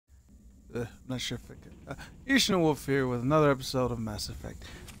Not sure if I could. IshnaWolf here with another episode of Mass Effect.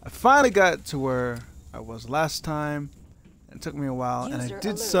 I finally got to where I was last time. It took me a while, and I did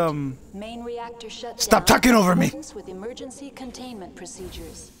alert. Some. Main reactor shut Stop talking over me! With emergency containment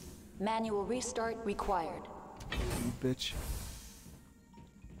procedures. Manual restart required. You bitch.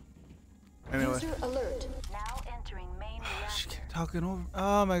 Anyway. User alert. Now entering main reactor. She kept talking over.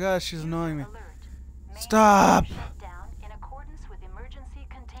 Oh my gosh, she's annoying me. Stop! In accordance with emergency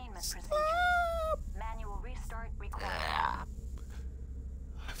containment procedures. Manual restart required.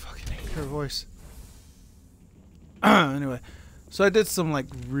 I fucking hate her voice. Anyway, so I did some like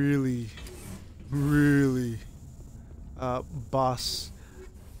really boss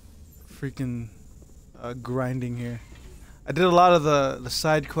freaking grinding here. I did a lot of the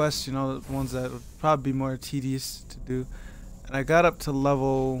side quests, you know, the ones that would probably be more tedious to do, and I got up to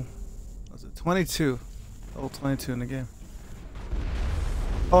level, was it 22? Level 22 in the game.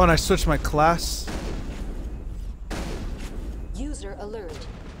 Oh, and I switched my class. User alert.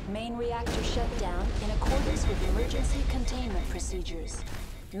 Main reactor shut down in accordance with emergency containment procedures.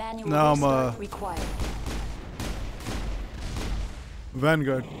 Manual restart required.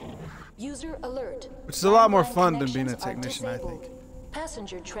 Vanguard. User alert. Which is a lot more fun than being a technician, I think.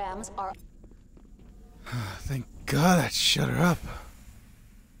 Passenger trams are. Thank God I shut her up.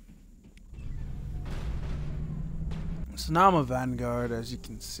 So now I'm a Vanguard, as you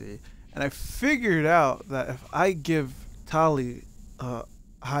can see, and I figured out that if I give Tali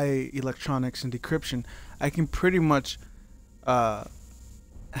high electronics and decryption, I can pretty much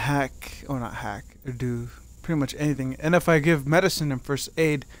hack, or not hack, or do pretty much anything. And if I give medicine and first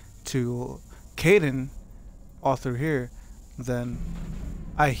aid to Caden all through here, then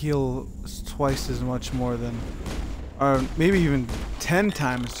I heal twice as much more than, or maybe even 10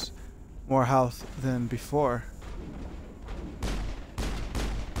 times more health than before.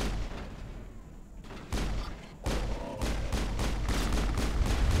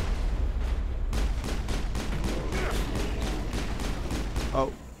 Oh.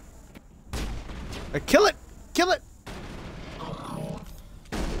 Kill it! Kill it!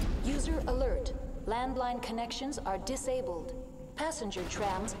 User alert. Landline connections are disabled. Passenger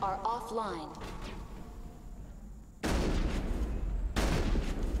trams are offline.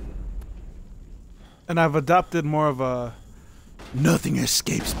 And I've adopted more of a nothing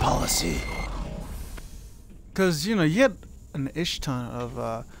escapes policy. Because, you know, you get an ish ton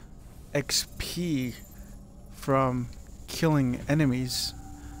of XP from killing enemies.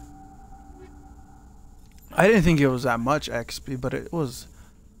 I didn't think it was that much XP, but it was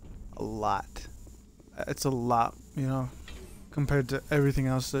a lot. It's a lot, you know, compared to everything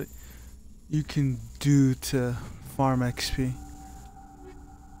else that you can do to farm XP.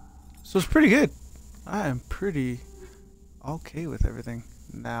 So it's pretty good. I am pretty okay with everything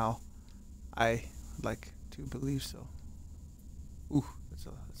now. I like to believe so. Ooh, that's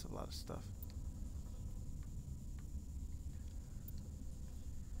a lot of stuff.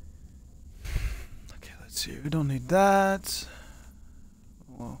 Let's see, we don't need that.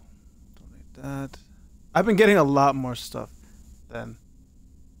 Well, don't need that. I've been getting a lot more stuff than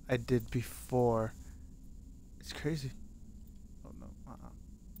I did before. It's crazy. Oh no,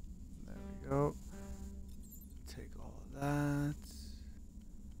 There we go. Take all of that.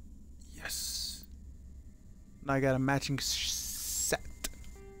 Yes. Now I got a matching set.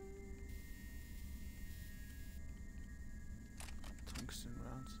 Tungsten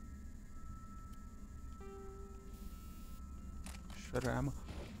rounds. Shredder ammo.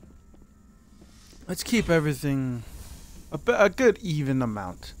 Let's keep everything a good even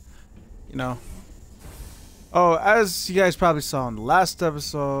amount, you know. Oh, as you guys probably saw in the last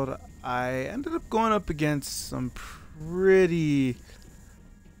episode, I ended up going up against some pretty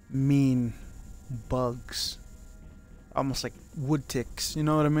mean bugs, almost like wood ticks. You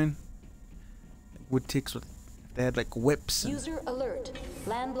know what I mean? Wood ticks with, they had like whips. User alert.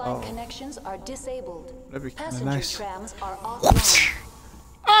 Landline connections are disabled. That'd be Passenger nice. trams are offline.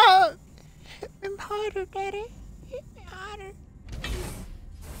 Hit me harder, Daddy. Hit me harder.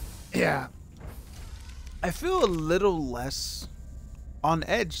 Yeah. I feel a little less on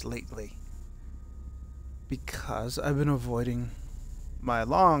edge lately because I've been avoiding my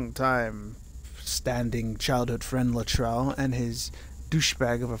long-time standing childhood friend Latrell and his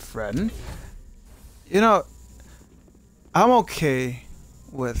douchebag of a friend. You know, I'm okay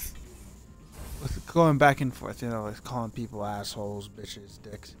with going back and forth, you know, like calling people assholes, bitches,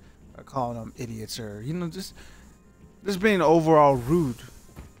 dicks, or calling them idiots, or, you know, just being overall rude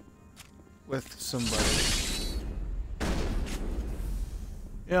with somebody.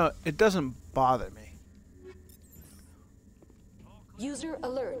 You know, it doesn't bother me. User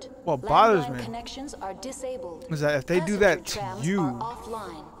alert. What bothers Landline me connections are disabled. is that if they do that to Passenger trams you, are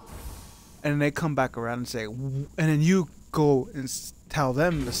offline. and they come back around and say, and then you go and tell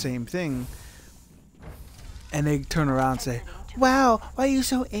them the same thing, and they turn around and say, "Wow, why are you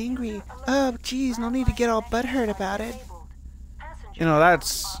so angry? Oh, geez, no need to get all butthurt about it." You know,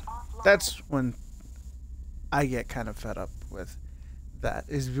 that's when I get kind of fed up with that,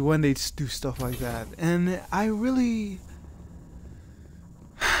 is when they do stuff like that. And I really,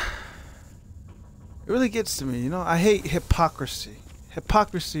 it really gets to me, you know. I hate hypocrisy.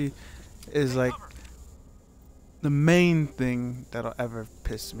 Hypocrisy is like the main thing that'll ever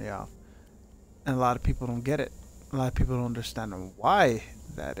piss me off. And a lot of people don't get it. A lot of people don't understand why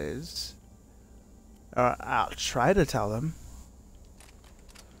that is. Or I'll try to tell them,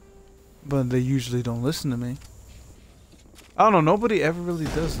 but they usually don't listen to me. I don't know, nobody ever really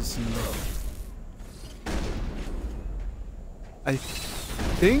does listen to me. I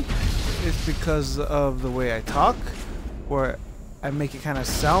think it's because of the way I talk, where I make it kind of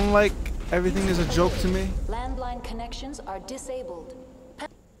sound like everything is a joke to me. Landline connections are disabled.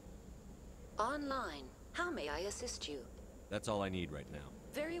 Online. How may I assist you? That's all I need right now.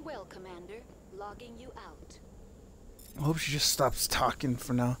 Very well, Commander. Logging you out. I hope she just stops talking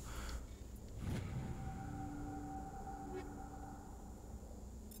for now.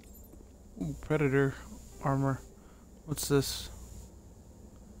 Ooh, Predator armor. What's this?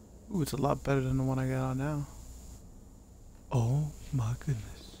 Ooh, it's a lot better than the one I got on now. Oh my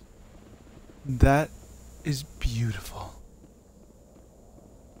goodness. That is beautiful.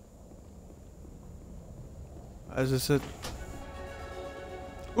 As I said.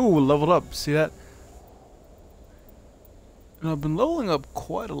 Ooh, leveled up. See that? And I've been leveling up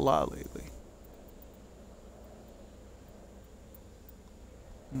quite a lot lately.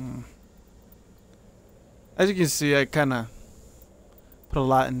 As you can see, I kind of put a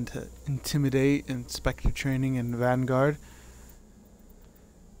lot into Intimidate and Spectre training and Vanguard.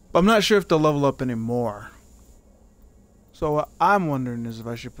 But I'm not sure if they'll level up anymore. So what I'm wondering is if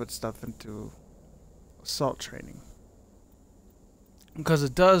I should put stuff into Assault training. Because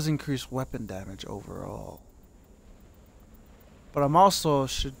it does increase weapon damage overall. But I'm also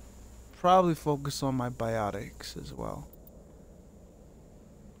should probably focus on my biotics as well.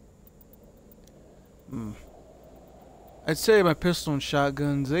 I'd say my pistol and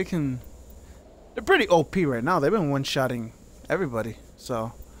shotguns, they're pretty OP right now. They've been one-shotting everybody,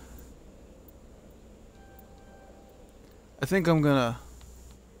 so I think I'm gonna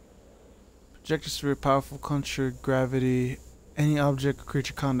project is very powerful, conjured gravity. Any object or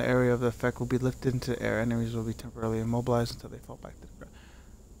creature caught in the area of the effect will be lifted into the air. Enemies will be temporarily immobilized until they fall back to the ground.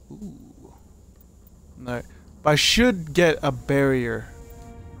 Ooh. Alright. But I should get a barrier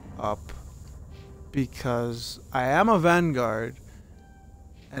up, because I am a Vanguard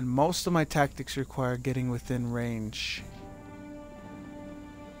and most of my tactics require getting within range.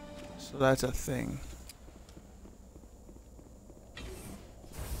 So that's a thing.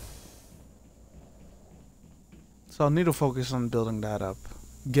 So I'll need to focus on building that up.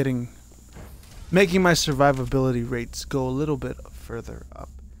 Making my survivability rates go a little bit further up.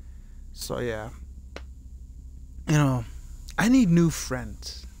 So yeah. You know, I need new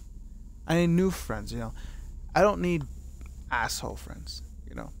friends. I need new friends, you know. I don't need asshole friends,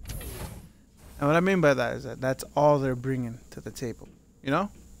 you know. And what I mean by that is that that's all they're bringing to the table, you know.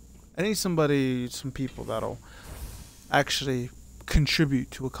 I need some people that'll actually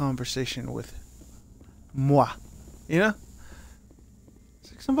contribute to a conversation with moi, you know.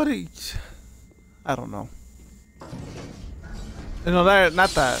 It's like somebody, I don't know. You know, not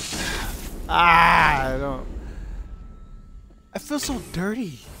that. I don't. I feel so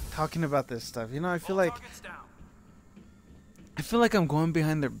dirty talking about this stuff, you know. I feel like I'm going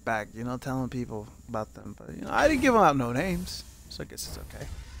behind their back, you know, telling people about them. But you know, I didn't give them out no names, so I guess it's okay.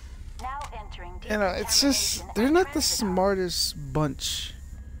 Now entering You know, it's just they're not the smartest bunch.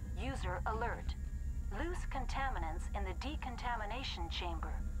 User alert. Loose contaminants in the decontamination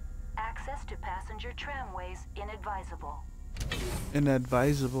chamber. Access to passenger tramways inadvisable.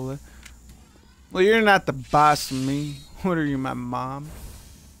 Inadvisable. Well, you're not the boss of me. What are you, my mom?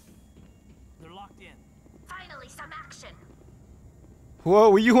 They're locked in. Finally, some action.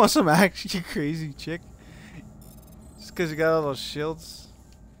 Whoa, you want some action, you crazy chick? Just because you got all those shields?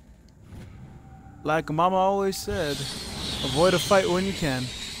 Like Mama always said, avoid a fight when you can.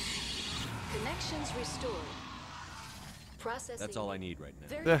 Connections restored. Processing. That's all I need right now.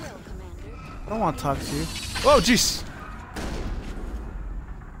 Very Yeah. well, Commander. I don't want to talk to you. Oh, jeez.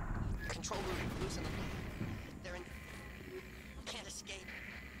 Control room, losing them. They're in. Can't escape.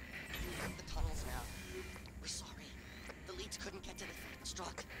 The tunnels now. We're sorry. The leads couldn't get to the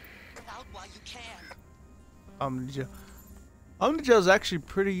out while you can. Omnigel. Omnigel is actually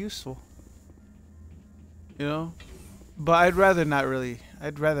pretty useful. You know? But I'd rather not really.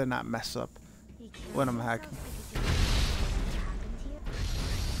 I'd rather not mess up when I'm hacking.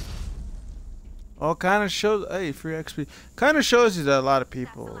 Well, kind of shows. Hey, free XP. Kind of shows you that a lot of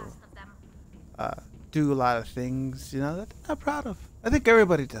people do a lot of things, you know, that they're not proud of. I think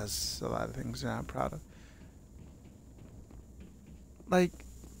everybody does a lot of things they're not proud of. Like,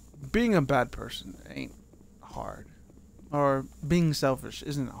 being a bad person ain't hard. Or being selfish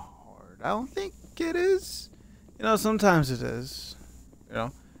isn't hard. I don't think it is. You know, sometimes it is. You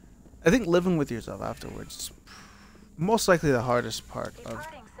know, I think living with yourself afterwards is most likely the hardest part of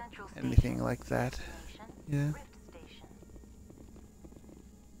anything like that. Yeah.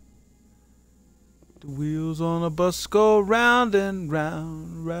 The wheels on a bus go round and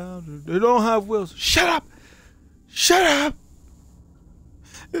round, round. They don't have wheels. Shut up! Shut up!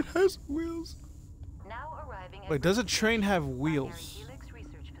 It has wheels. Wait, does a train have wheels?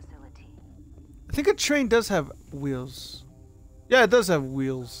 I think a train does have wheels. Yeah, it does have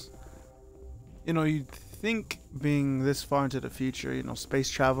wheels. You know, you'd think being this far into the future, you know,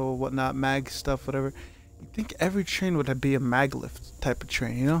 space travel, whatnot, mag stuff, whatever, you'd think every train would be a maglev type of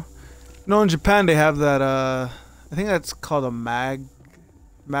train, you know? You know, in Japan they have that, I think that's called a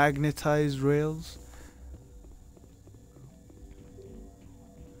magnetized rails.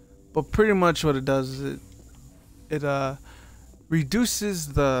 But pretty much what it does is it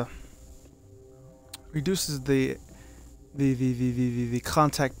reduces the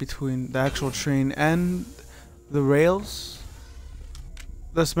contact between the actual train and the rails,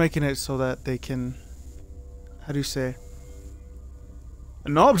 thus making it so that they can, how do you say,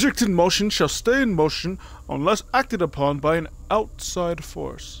 an object in motion shall stay in motion unless acted upon by an outside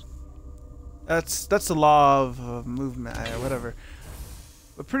force. That's the law of movement, whatever.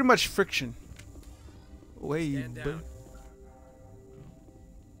 But pretty much friction. Stand down.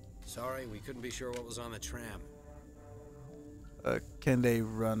 Sorry, we couldn't be sure what was on the tram. Can they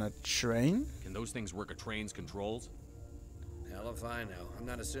run a train? Can those things work a train's controls? Hell if I know. I'm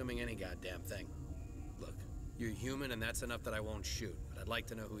not assuming any goddamn thing. Look, you're human and that's enough that I won't shoot, but I'd like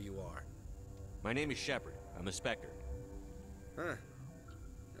to know who you are. My name is Shepard. I'm a Spectre. Huh.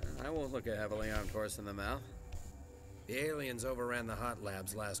 I won't look a heavily armed horse in the mouth. The aliens overran the hot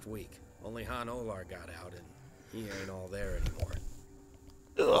labs last week. Only Han Olar got out and he ain't all there anymore.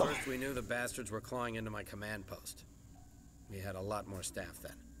 First we knew the bastards were clawing into my command post. We had a lot more staff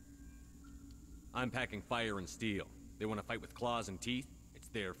then. I'm packing fire and steel. They want to fight with claws and teeth? It's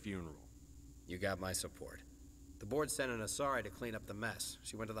their funeral. You got my support. The board sent an Asari to clean up the mess.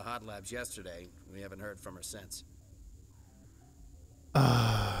 She went to the hot labs yesterday. We haven't heard from her since.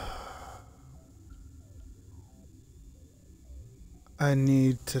 I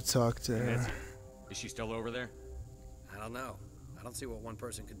need to talk to her. Is she still over there? I don't know. I don't see what one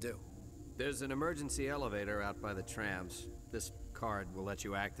person could do. There's an emergency elevator out by the trams. This card will let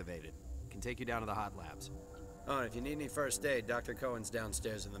you activate it. Can take you down to the hot labs. Oh, and if you need any first aid, Dr. Cohen's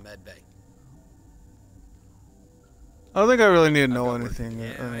downstairs in the med bay. I don't think I really need to know anything.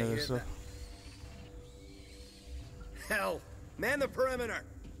 Hell, man the perimeter.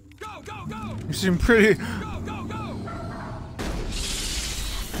 Go, go, go! You seem pretty. Go, go, go!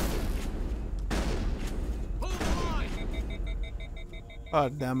 Hold the line! Oh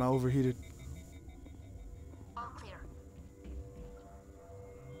damn! I overheated. All clear.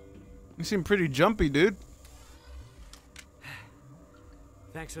 You seem pretty jumpy, dude.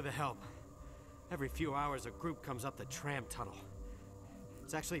 Thanks for the help. Every few hours, a group comes up the tram tunnel.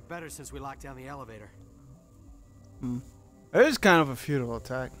 It's actually better since we locked down the elevator. It is kind of a futile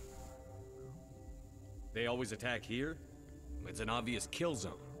attack. They always attack here? It's an obvious kill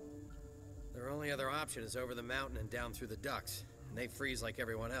zone. Their only other option is over the mountain and down through the ducts, and they freeze like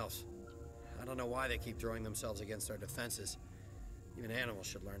everyone else. I don't know why they keep throwing themselves against our defenses. Even animals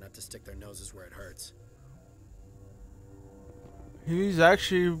should learn not to stick their noses where it hurts. He's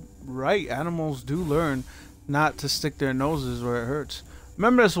actually right. Animals do learn not to stick their noses where it hurts.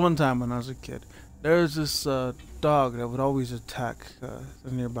 Remember this one time when I was a kid. There was this dog that would always attack the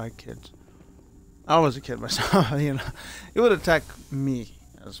nearby kids. I was a kid myself, you know. It would attack me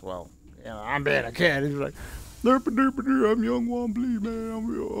as well. You know, I'm being a kid. He's like, derp, I'm young Wombly, man.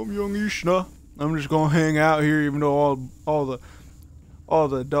 I'm young Ishna. I'm just gonna hang out here, even though all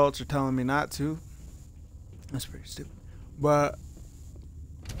the adults are telling me not to. That's pretty stupid. But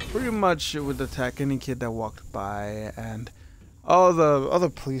pretty much it would attack any kid that walked by, and all the other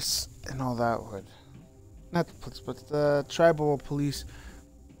police and all that would, not the police, but the tribal police,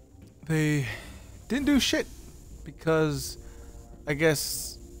 they didn't do shit because I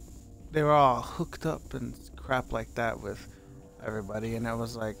guess they were all hooked up and crap like that with everybody, and I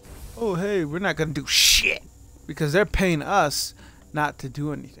was like, oh hey, we're not gonna do shit because they're paying us not to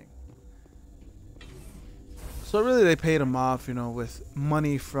do anything. So really they paid them off, you know, with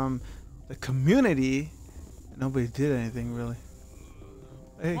money from the community. Nobody did anything really.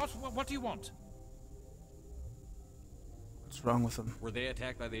 Hey, What do you want? what's wrong with them? Were they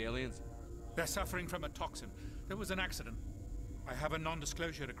attacked by the aliens? They're suffering from a toxin. There was an accident. I have a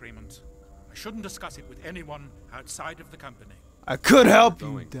non-disclosure agreement. I shouldn't discuss it with anyone outside of the company. I could help you,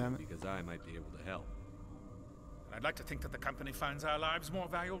 Going to, damn it. because I might be able to help. I'd like to think that the company finds our lives more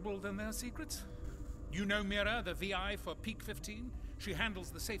valuable than their secrets. You know Mira, the VI for Peak 15? She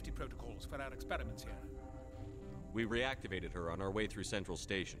handles the safety protocols for our experiments here. We reactivated her on our way through Central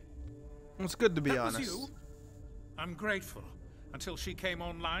Station. It's good to be That honest. was you? I'm grateful. Until she came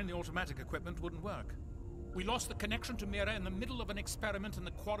online, the automatic equipment wouldn't work. We lost the connection to Mira in the middle of an experiment and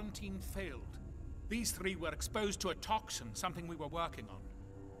the quarantine failed. These three were exposed to a toxin, something we were working on.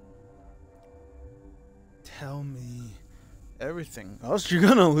 Tell me everything, else you're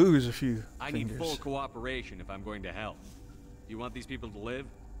gonna lose a few I fingers. need full cooperation if I'm going to help. You want these people to live?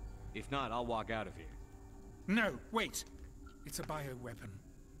 If not, I'll walk out of here. No, wait. It's a bioweapon.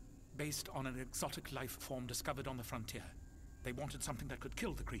 Based on an exotic life form discovered on the frontier. They wanted something that could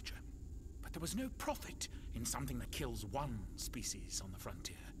kill the creature. But there was no profit in something that kills one species on the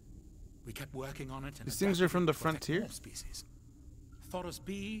frontier. We kept working on it and These things are from the adapted it to protect frontier? more species. Thoros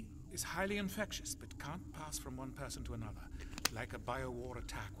B is highly infectious, but can't pass from one person to another, like a biowar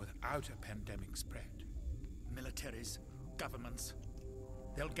attack without a pandemic spread. Militaries, governments,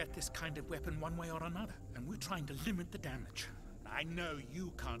 they'll get this kind of weapon one way or another, and we're trying to limit the damage. I know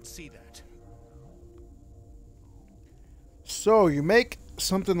you can't see that. So you make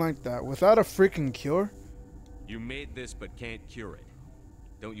something like that without a freaking cure? You made this but can't cure it.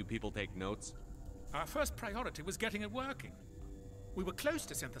 Don't you people take notes? Our first priority was getting it working. We were close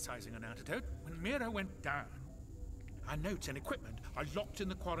to synthesizing an antidote when Mira went down. Our notes and equipment are locked in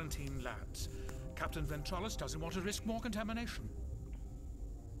the quarantine labs. Captain Ventralis doesn't want to risk more contamination.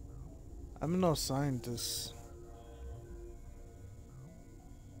 I'm no scientist.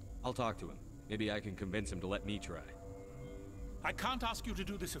 I'll talk to him. Maybe I can convince him to let me try. I can't ask you to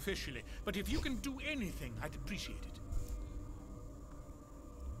do this officially, but if you can do anything, I'd appreciate it.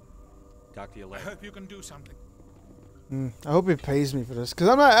 Talk to you I later. hope you can do something. I hope he pays me for this, cause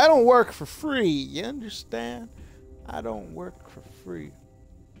I don't work for free. You understand? I don't work for free.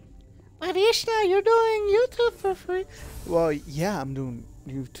 But Ishna, you're doing YouTube for free. Well, yeah, I'm doing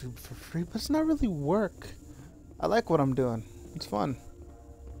YouTube for free, but it's not really work. I like what I'm doing. It's fun.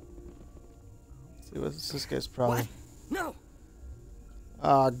 Let's see what's this guy's problem. What? No!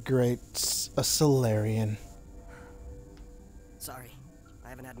 Ah, great. A Solarian. Sorry. I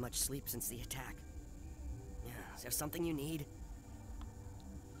haven't had much sleep since the attack. Yeah, is there something you need?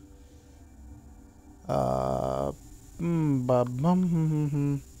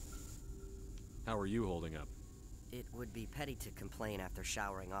 How are you holding up? It would be petty to complain after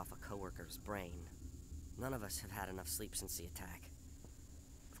showering off a coworker's brain. None of us have had enough sleep since the attack.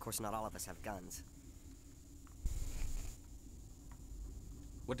 Of course, not all of us have guns.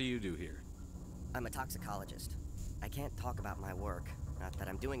 What do you do here? I'm a toxicologist. I can't talk about my work. Not that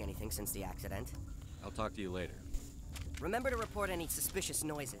I'm doing anything since the accident. I'll talk to you later. Remember to report any suspicious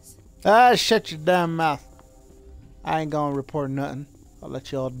noises. Ah, shut your damn mouth. I ain't gonna report nothing. I'll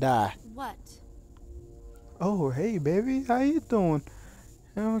let y'all die. What? Oh, hey, baby. How you doing?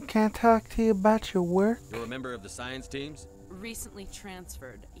 Can't talk to you about your work? You're a member of the science teams? Recently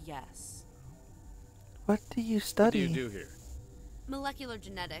transferred, yes. What do you What do study? you do here? Molecular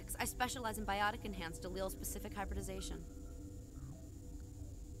genetics. I specialize in biotic-enhanced allele-specific hybridization.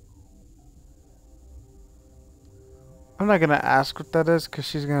 I'm not gonna ask what that is because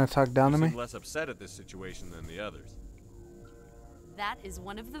she's gonna talk down You to me. seem less upset at this situation than the others. That is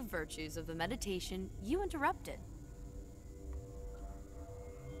one of the virtues of the meditation you interrupted.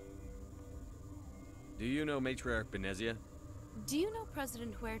 Do you know Matriarch Benezia? Do you know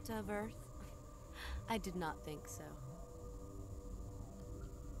President Huerta of Earth? I did not think so.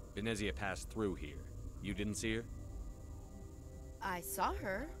 Benezia passed through here. You didn't see her? I saw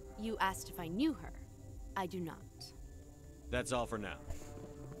her. You asked if I knew her. I do not. That's all for now.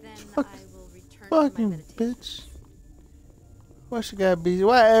 Then I will return to my Fucking meditation. bitch. Why she gotta be?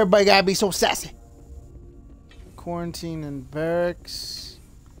 Why everybody gotta be so sassy? Quarantine and barracks.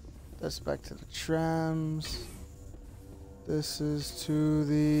 That's back to the trams. This is to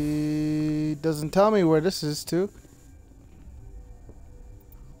the. Doesn't tell me where this is to.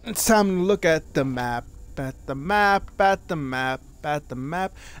 It's time to look at the map. At the map. At the map. at the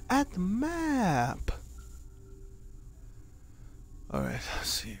map, at the map. Alright, let's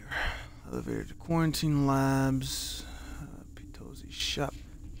see here. Elevator to quarantine labs. Pitosi's shop.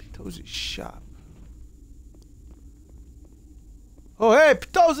 Pitosi's shop. Oh, hey,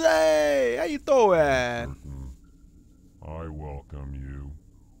 Pitosi! How you doing? I welcome you.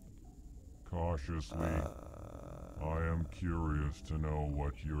 Cautiously, I am curious to know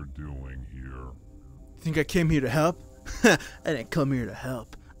what you're doing here. Think I came here to help? I didn't come here to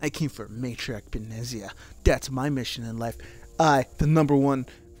help. I came for matriarch Benezia. That's my mission in life. I, the #1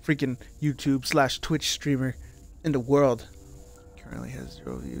 freaking YouTube/Twitch streamer in the world, currently has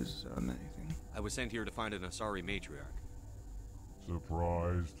 0 views on anything. I was sent here to find an Asari matriarch.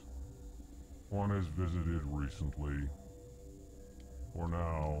 Surprised? One has visited recently. For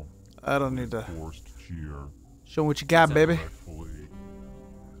now, I don't need to forced cheer. show what you got, baby. Respectfully.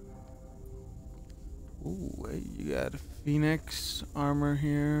 Ooh, hey, you got a Phoenix armor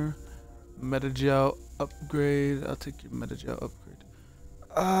here. Metagel upgrade. I'll take your Metagel upgrade.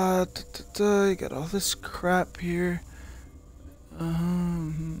 You got all this crap here.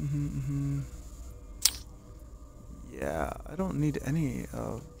 Yeah, I don't need any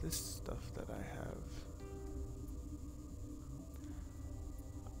of this stuff that I have.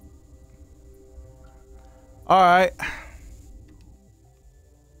 Alright.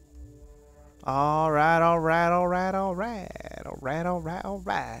 Alright.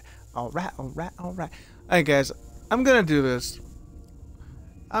 Alright, guys, I'm gonna do this.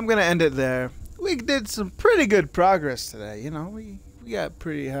 I'm gonna end it there. We did some pretty good progress today. You know, we got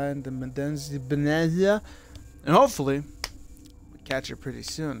pretty high in the Benezia, and hopefully we catch her pretty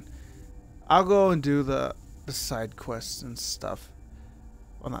soon. I'll go and do the side quests and stuff.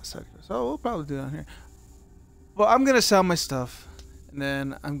 Well, not side quests. Oh, we'll probably do that here. Well, I'm gonna sell my stuff, and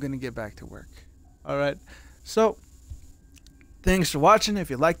then I'm gonna get back to work. Alright, so thanks for watching. If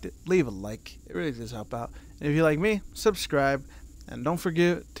you liked it, leave a like. It really does help out. And if you like me, subscribe. And don't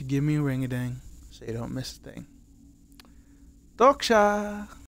forget to give me a ring-a-ding so you don't miss a thing. Doksha!